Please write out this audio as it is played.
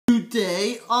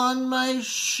Today on my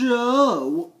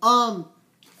show, I'm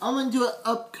gonna do an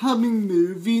upcoming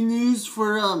movie news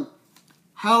for,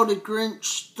 How the Grinch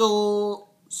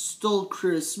Stole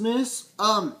Christmas.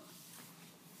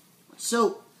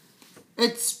 So,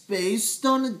 it's based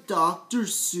on a Dr.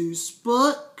 Seuss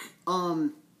book,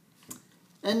 and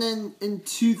then in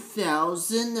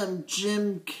 2000,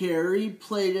 Jim Carrey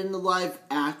played in the live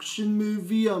action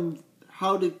movie,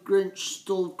 How the Grinch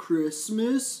Stole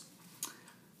Christmas.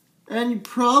 And you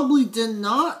probably did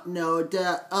not know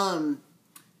that,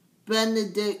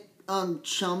 Benedict,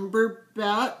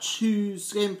 Cumberbatch,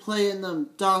 who's going to play in,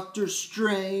 Doctor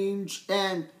Strange,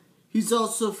 and he's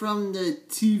also from the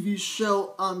TV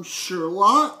show,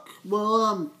 Sherlock.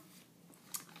 Well,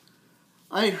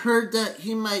 I heard that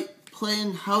he might play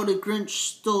in How the Grinch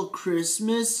Stole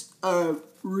Christmas, a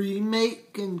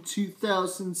remake in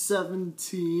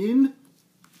 2017.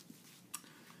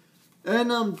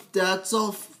 And, that's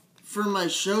all for my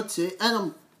show today.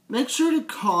 And, make sure to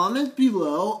comment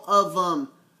below of,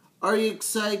 are you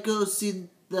excited to go see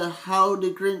the How the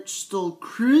Grinch Stole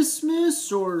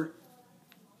Christmas, or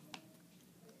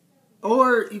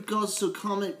you can also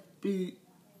comment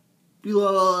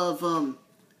below of,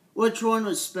 which one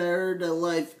was better, the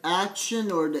live action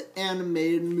or the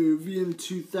animated movie in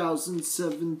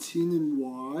 2017 and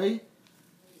why.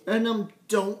 And,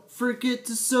 don't forget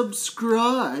to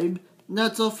subscribe. And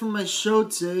that's all for my show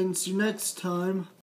today, and see you next time.